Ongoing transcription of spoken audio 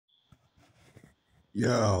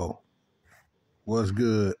Yo, what's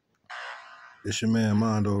good? It's your man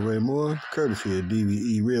Mondo Ray Moore, courtesy of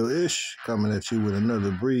DVE Real Ish, coming at you with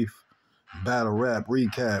another brief battle rap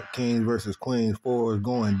recap. Kings versus Queens 4 is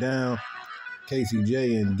going down.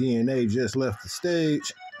 KCJ and DNA just left the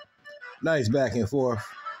stage. Nice back and forth.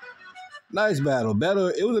 Nice battle.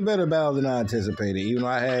 It was a better battle than I anticipated, even though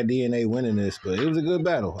I had DNA winning this, but it was a good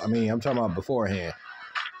battle. I mean, I'm talking about beforehand.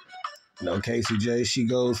 KCJ, she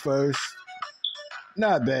goes first.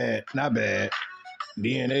 Not bad.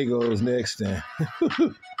 DNA goes next, and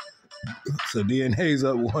so DNA's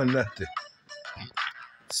up 1-0.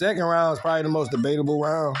 Second round is probably the most debatable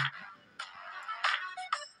round.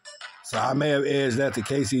 So I may have edged that to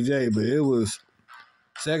KCJ, but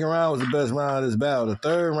second round was the best round of this battle. The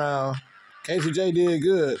third round, KCJ did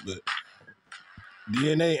good, but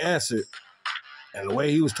DNA answered. And the way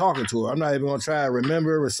he was talking to her, I'm not even going to try to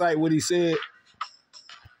recite what he said.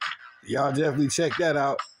 Y'all definitely check that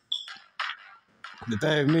out. The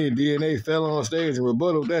thing with me, DNA fell on stage and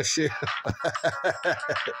rebutted that shit.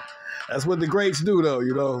 That's what the greats do, though,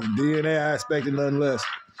 DNA, I expected nothing less.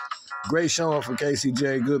 Great showing from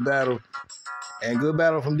KCJ, good battle. And good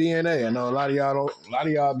battle from DNA. I know a lot of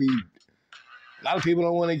people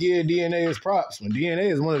don't want to give DNA his props. When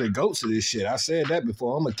DNA is one of the GOATs of this shit. I said that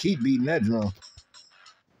before. I'm going to keep beating that drum.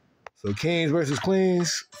 So Kings versus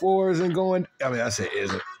Queens 4 isn't going. I said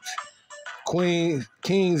isn't.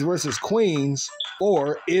 Kings versus Queens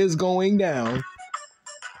 4 is going down.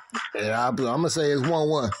 And I'm going to say it's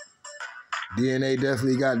 1-1. DNA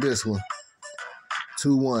definitely got this one.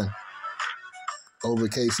 2-1 over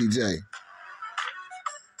KCJ.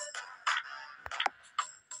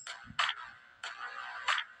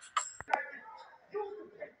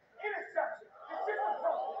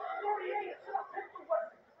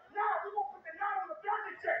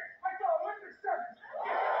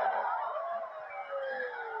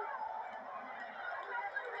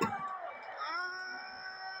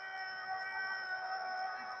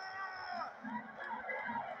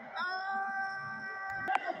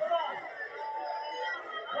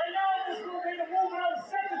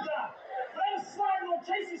 Sliding on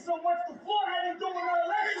Casey so much, the floor had him doing all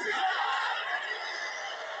that.